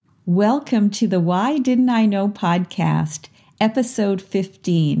Welcome to the Why Didn't I Know podcast, episode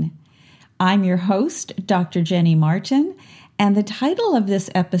 15. I'm your host, Dr. Jenny Martin, and the title of this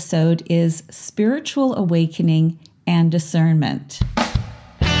episode is Spiritual Awakening and Discernment.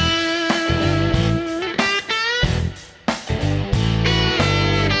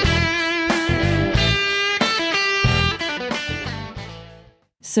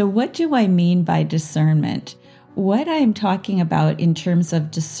 So what do I mean by discernment? What I'm talking about in terms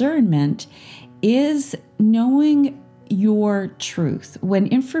of discernment is knowing your truth. When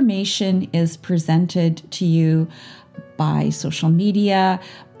information is presented to you by social media,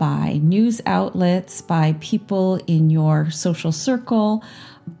 by news outlets, by people in your social circle,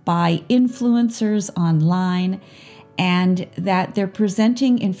 by influencers online, and that they're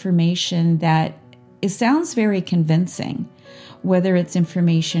presenting information that sounds very convincing. Whether it's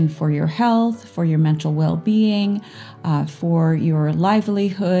information for your health, for your mental well-being, for your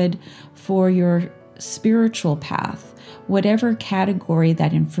livelihood, for your spiritual path, whatever category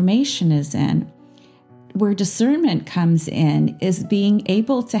that information is in, where discernment comes in is being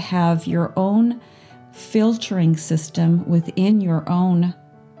able to have your own filtering system within your own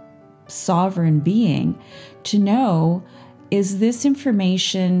sovereign being to know, is this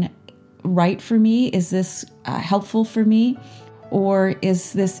information right for me? Is this helpful for me? Or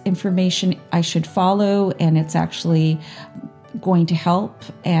is this information I should follow and it's actually going to help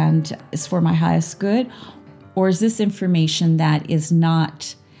and is for my highest good? Or is this information that is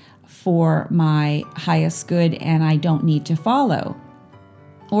not for my highest good and I don't need to follow?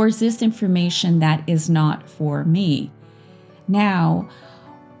 Or is this information that is not for me? Now,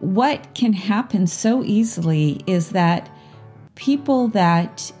 what can happen so easily is that people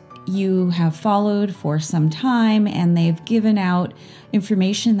that you have followed for some time and they've given out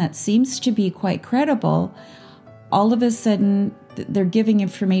information that seems to be quite credible, all of a sudden they're giving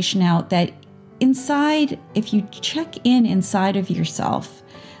information out that inside, if you check in inside of yourself,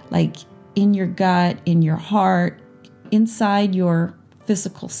 like in your gut, in your heart, inside your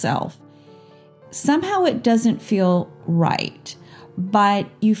physical self, somehow it doesn't feel right, but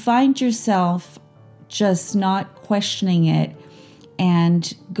you find yourself just not questioning it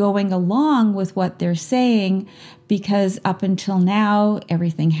and going along with what they're saying because up until now,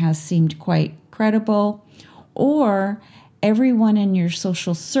 everything has seemed quite credible, or everyone in your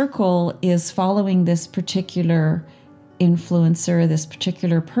social circle is following this particular influencer, this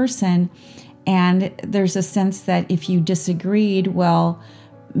particular person, and there's a sense that if you disagreed, well,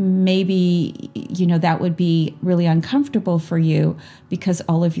 maybe, that would be really uncomfortable for you because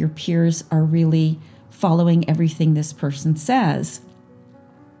all of your peers are really following everything this person says.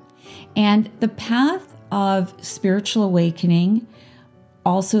 And the path of spiritual awakening,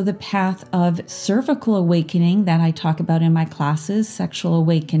 also the path of cervical awakening that I talk about in my classes, sexual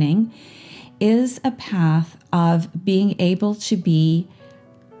awakening, is a path of being able to be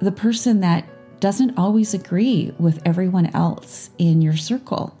the person that doesn't always agree with everyone else in your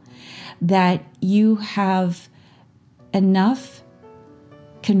circle, that you have enough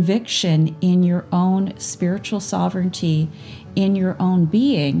conviction in your own spiritual sovereignty, in your own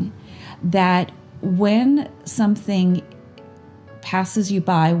being, that when something passes you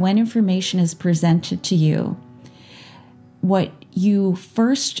by, when information is presented to you, what you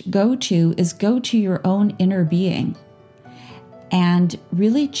first go to is go to your own inner being and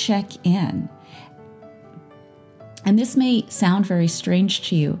really check in. And this may sound very strange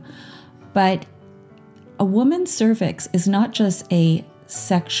to you, but a woman's cervix is not just a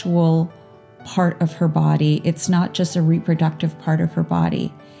sexual part of her body. It's not just a reproductive part of her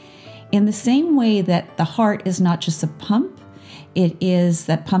body. In the same way that the heart is not just a pump, it is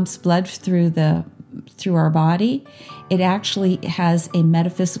that pumps blood through our body. It actually has a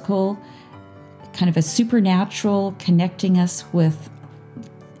metaphysical, kind of a supernatural connecting us with,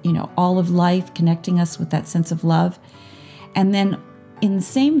 all of life, connecting us with that sense of love. And then in the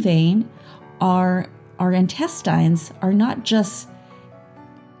same vein, our intestines are not just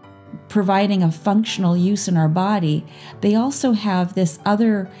providing a functional use in our body. They also have this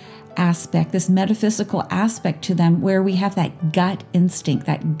other aspect, this metaphysical aspect to them where we have that gut instinct,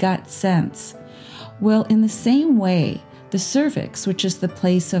 that gut sense. Well, in the same way, the cervix, which is the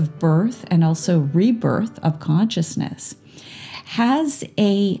place of birth and also rebirth of consciousness, has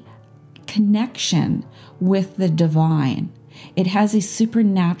a connection with the divine. It has a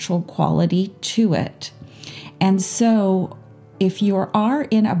supernatural quality to it. And so if you are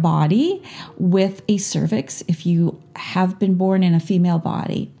in a body with a cervix, if you have been born in a female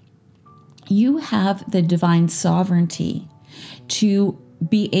body, you have the divine sovereignty to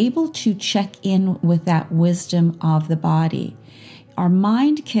be able to check in with that wisdom of the body. our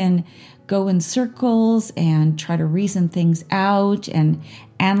mind can go in circles and try to reason things out and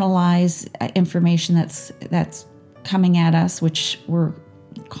analyze information that's coming at us, which we're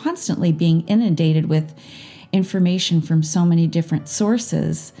constantly being inundated with information from so many different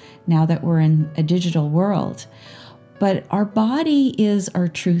sources now that we're in a digital world. But our body is our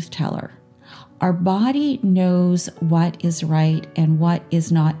truth teller. Our body knows what is right and what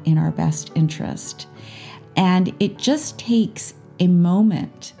is not in our best interest. And it just takes a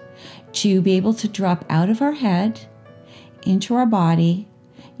moment to be able to drop out of our head into our body.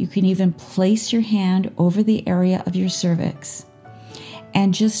 You can even place your hand over the area of your cervix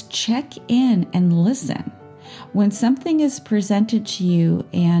and just check in and listen. When something is presented to you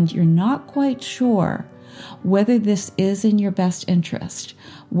and you're not quite sure whether this is in your best interest,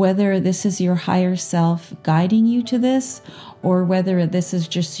 whether this is your higher self guiding you to this, or whether this is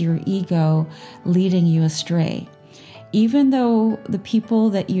just your ego leading you astray. Even though the people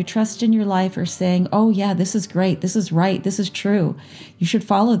that you trust in your life are saying, oh yeah, this is great, this is right, this is true, you should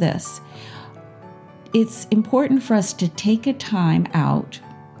follow this. It's important for us to take a time out,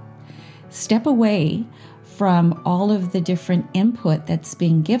 step away from all of the different input that's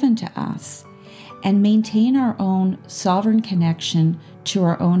being given to us, and maintain our own sovereign connection to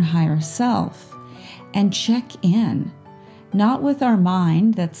our own higher self, and check in, not with our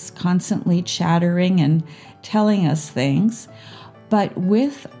mind that's constantly chattering and telling us things, but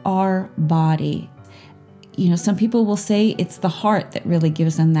with our body. Some people will say it's the heart that really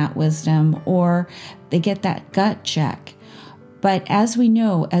gives them that wisdom, or they get that gut check. But as we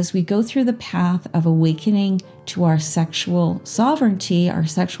know, as we go through the path of awakening to our sexual sovereignty, our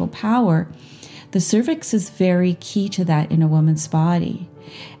sexual power, the cervix is very key to that in a woman's body.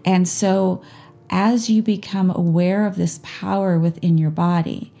 And so as you become aware of this power within your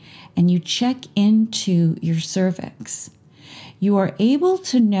body and you check into your cervix, you are able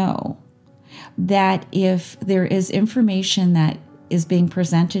to know that if there is information that is being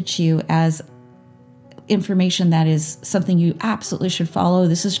presented to you as information that is something you absolutely should follow,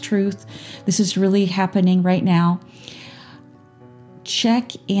 this is truth, this is really happening right now,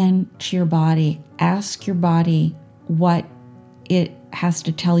 check into your body. Ask your body what it has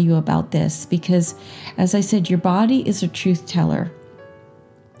to tell you about this, because as I said, your body is a truth teller.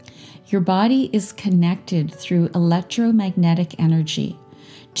 Your body is connected through electromagnetic energy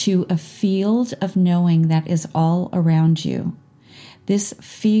to a field of knowing that is all around you. This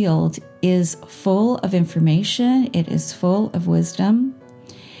field is full of information. It is full of wisdom.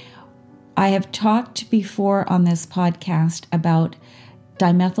 I have talked before on this podcast about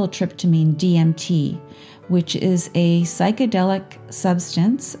dimethyltryptamine, DMT, which is a psychedelic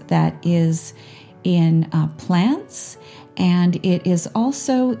substance that is in plants, and it is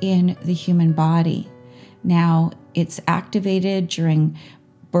also in the human body. Now, it's activated during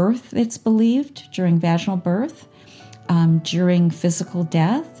birth, it's believed, during vaginal birth, during physical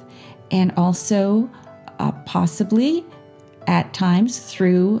death, and also possibly at times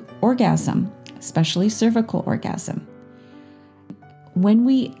through orgasm, especially cervical orgasm. When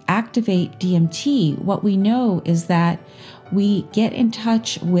we activate DMT, what we know is that we get in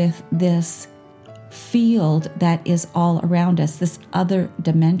touch with this field that is all around us, this other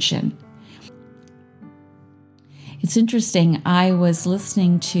dimension. It's interesting. I was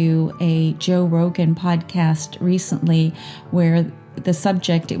listening to a Joe Rogan podcast recently where the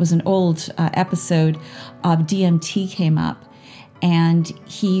subject, it was an old episode of DMT came up, and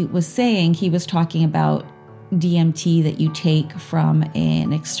he was talking about DMT that you take from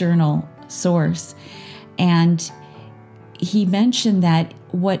an external source. And he mentioned that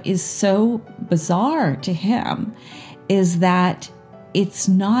what is so bizarre to him is that it's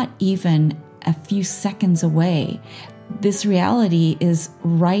not even a few seconds away. This reality is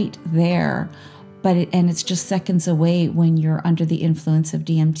right there, and it's just seconds away when you're under the influence of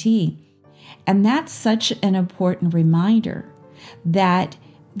DMT. And that's such an important reminder that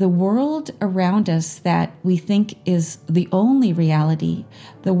the world around us that we think is the only reality,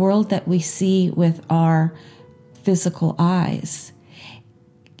 the world that we see with our physical eyes,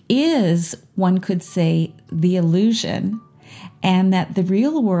 is, one could say, the illusion, and that the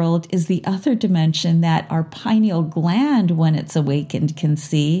real world is the other dimension that our pineal gland, when it's awakened, can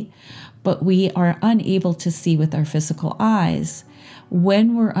see, but we are unable to see with our physical eyes.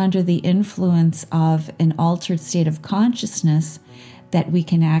 When we're under the influence of an altered state of consciousness that we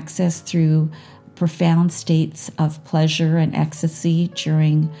can access through profound states of pleasure and ecstasy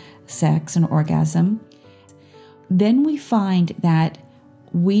during sex and orgasm, then we find that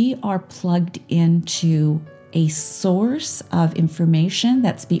we are plugged into a source of information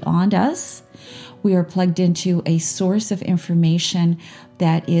that's beyond us. We are plugged into a source of information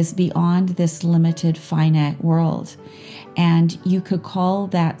that is beyond this limited, finite world. And you could call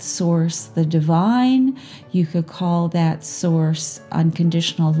that source the divine. You could call that source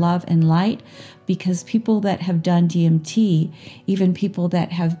unconditional love and light, because people that have done DMT, even people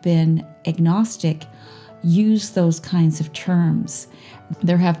that have been agnostic, use those kinds of terms.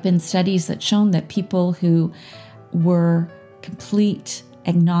 There have been studies that shown that people who were complete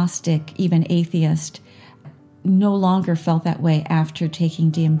agnostic, even atheist, no longer felt that way after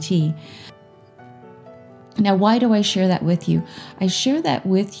taking DMT. Now, why do I share that with you? I share that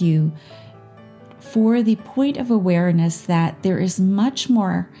with you for the point of awareness that there is much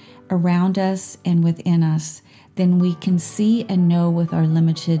more around us and within us than we can see and know with our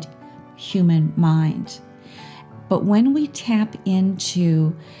limited human mind. But when we tap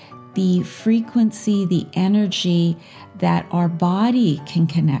into the frequency, the energy that our body can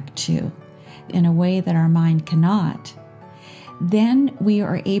connect to in a way that our mind cannot, then we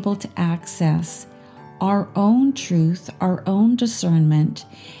are able to access our own truth, our own discernment,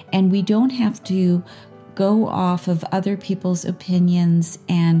 and we don't have to go off of other people's opinions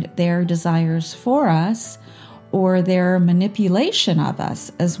and their desires for us or their manipulation of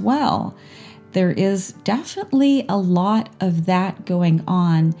us as well. There is definitely a lot of that going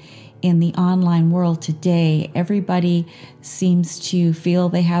on in the online world today. Everybody seems to feel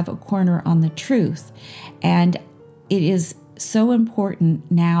they have a corner on the truth. And it is so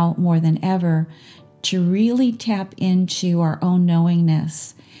important now more than ever to really tap into our own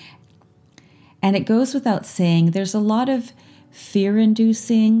knowingness. And it goes without saying, there's a lot of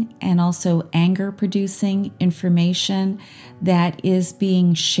fear-inducing and also anger-producing information that is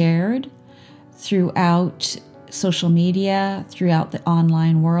being shared throughout social media, throughout the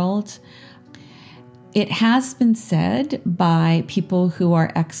online world. It has been said by people who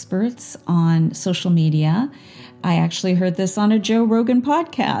are experts on social media, I actually heard this on a Joe Rogan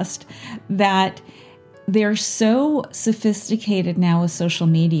podcast, that they're so sophisticated now with social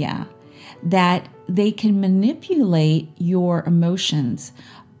media that they can manipulate your emotions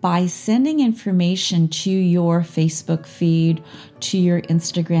by sending information to your Facebook feed, to your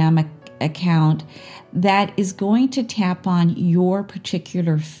Instagram account that is going to tap on your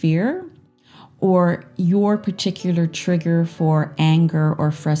particular fear or your particular trigger for anger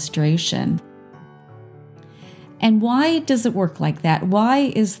or frustration. And why does it work like that?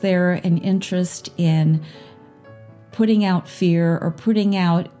 Why is there an interest in putting out fear or putting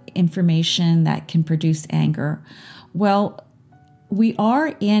out information that can produce anger? Well, we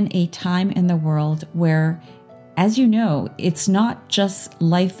are in a time in the world where, as you know, it's not just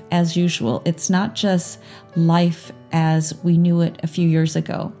life as usual. It's not just life as we knew it a few years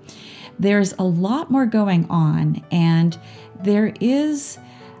ago. There's a lot more going on, and there is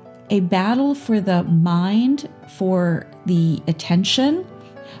a battle for the mind, for the attention,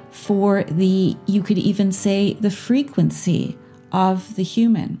 for the, you could even say, the frequency of the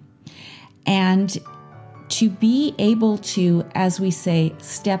human. And to be able to, as we say,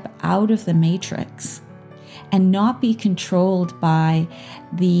 step out of the matrix and not be controlled by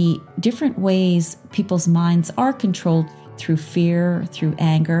the different ways people's minds are controlled through fear, through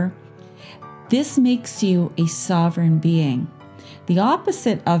anger, this makes you a sovereign being. The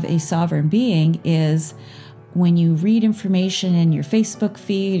opposite of a sovereign being is when you read information in your Facebook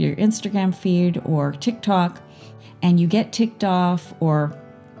feed, your Instagram feed, or TikTok, and you get ticked off or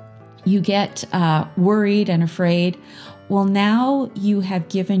you get worried and afraid. Well, now you have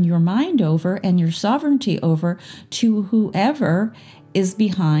given your mind over and your sovereignty over to whoever is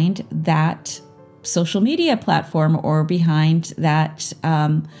behind that social media platform or behind that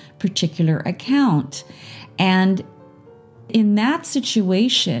particular account. And in that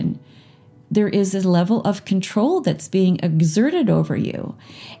situation, there is a level of control that's being exerted over you.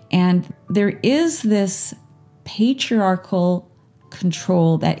 And there is this patriarchal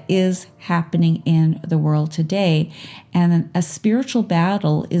control that is happening in the world today. And a spiritual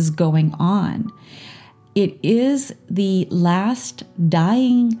battle is going on. It is the last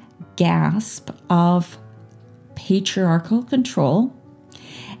dying gasp of patriarchal control.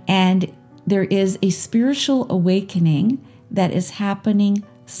 And there is a spiritual awakening that is happening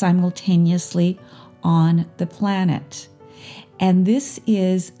simultaneously on the planet. And this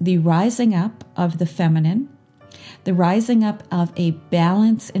is the rising up of the feminine, the rising up of a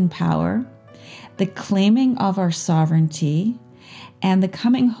balance in power, the claiming of our sovereignty, and the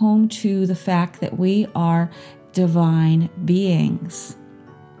coming home to the fact that we are divine beings.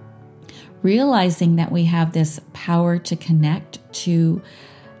 Realizing that we have this power to connect to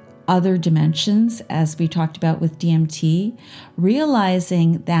other dimensions, as we talked about with DMT,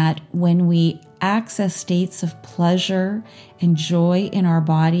 realizing that when we access states of pleasure and joy in our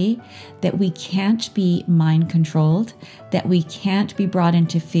body, that we can't be mind controlled, that we can't be brought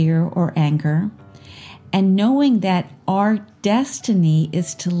into fear or anger. And knowing that our destiny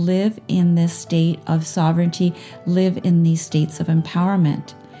is to live in this state of sovereignty, live in these states of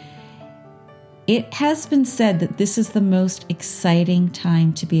empowerment. It has been said that this is the most exciting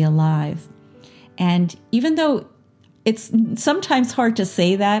time to be alive. And even though it's sometimes hard to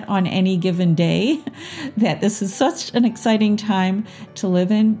say that on any given day, that this is such an exciting time to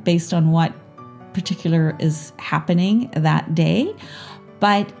live in based on what particular is happening that day.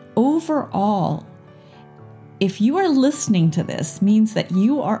 But overall, if you are listening to this, means that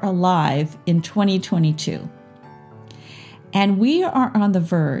you are alive in 2022. And we are on the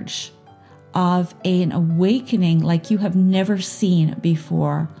verge of an awakening like you have never seen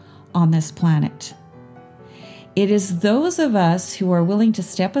before on this planet. It is those of us who are willing to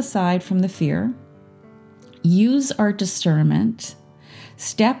step aside from the fear, use our discernment,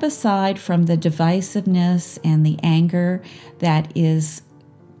 step aside from the divisiveness and the anger that is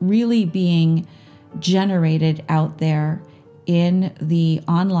really being generated out there in the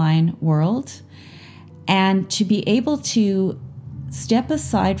online world, and to be able to step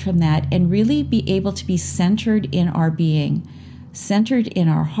aside from that and really be able to be centered in our being, centered in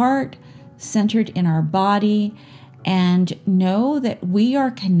our heart, centered in our body, and know that we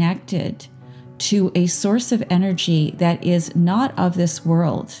are connected to a source of energy that is not of this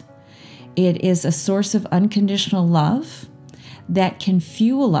world. It is a source of unconditional love that can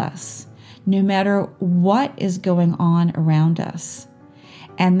fuel us no matter what is going on around us,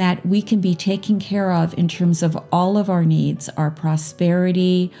 and that we can be taken care of in terms of all of our needs, our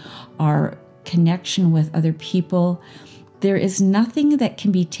prosperity, our connection with other people. There is nothing that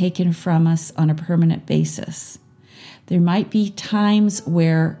can be taken from us on a permanent basis. There might be times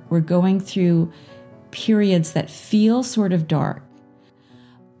where we're going through periods that feel sort of dark,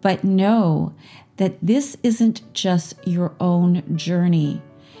 but know that this isn't just your own journey.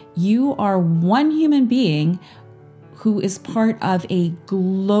 You are one human being who is part of a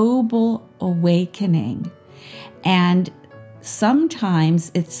global awakening. And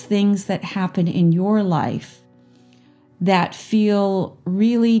sometimes it's things that happen in your life that feel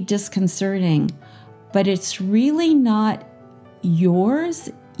really disconcerting, but it's really not yours.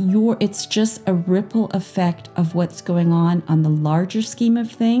 It's just a ripple effect of what's going on the larger scheme of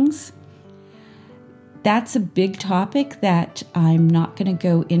things. That's a big topic that I'm not going to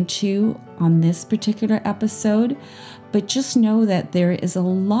go into on this particular episode, but just know that there is a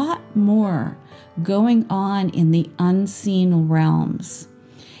lot more going on in the unseen realms.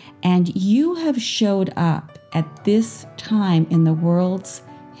 And you have showed up at this time in the world's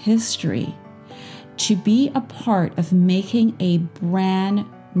history to be a part of making a brand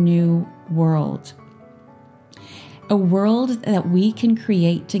new world. A world that we can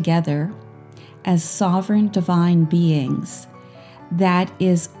create together as sovereign divine beings that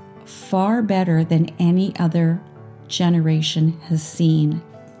is far better than any other generation has seen.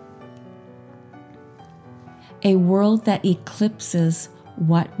 A world that eclipses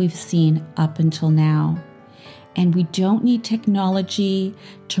what we've seen up until now. And we don't need technology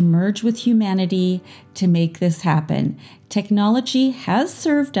to merge with humanity to make this happen. Technology has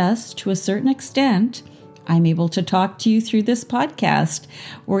served us to a certain extent. I'm able to talk to you through this podcast.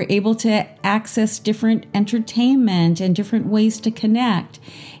 We're able to access different entertainment and different ways to connect.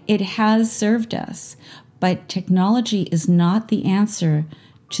 It has served us, but technology is not the answer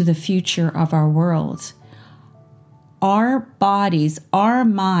to the future of our world. Our bodies, our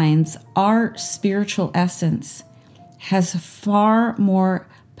minds, our spiritual essence has far more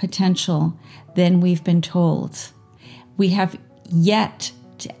potential than we've been told. We have yet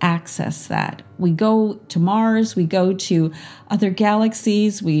to access that. We go to Mars, we go to other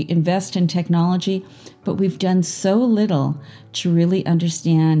galaxies, we invest in technology, but we've done so little to really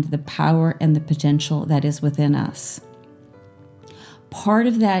understand the power and the potential that is within us. Part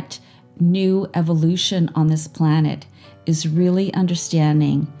of that new evolution on this planet is really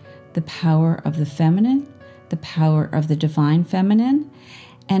understanding the power of the feminine, the power of the divine feminine,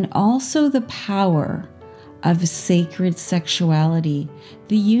 and also the power of sacred sexuality,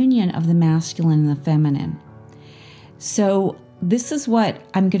 the union of the masculine and the feminine. So this is what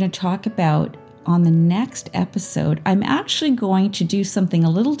I'm going to talk about on the next episode. I'm actually going to do something a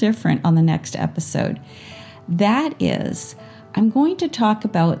little different on the next episode. That is, I'm going to talk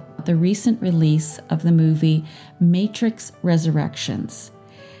about the recent release of the movie Matrix Resurrections.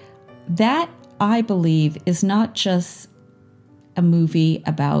 That, I believe, is not just a movie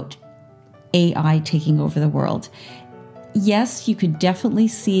about AI taking over the world. yes, you could definitely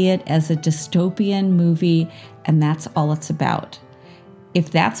see it as a dystopian movie, and that's all it's about.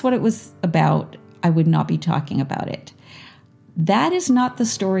 If that's what it was about, I would not be talking about it. That is not the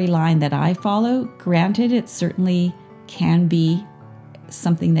storyline that I follow. Granted, it certainly can be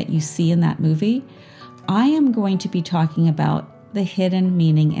something that you see in that movie. I am going to be talking about the hidden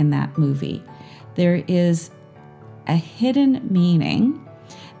meaning in that movie. There is a hidden meaning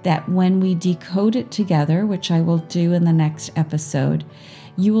that when we decode it together, which I will do in the next episode,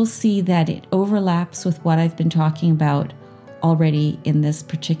 you will see that it overlaps with what I've been talking about already in this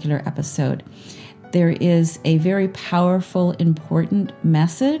particular episode. There is a very powerful, important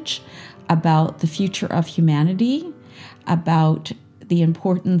message about the future of humanity, about the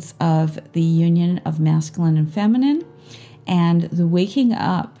importance of the union of masculine and feminine, and the waking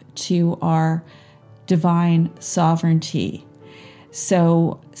up to our divine sovereignty.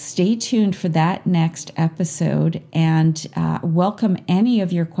 So stay tuned for that next episode, and welcome any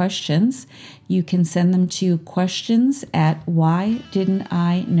of your questions. You can send them to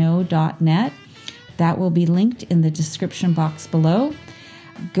questions@whydidn'tknow.net. That will be linked in the description box below.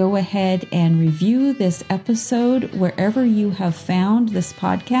 Go ahead and review this episode wherever you have found this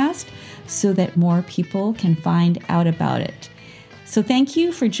podcast so that more people can find out about it. So thank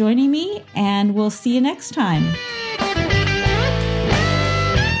you for joining me, and we'll see you next time.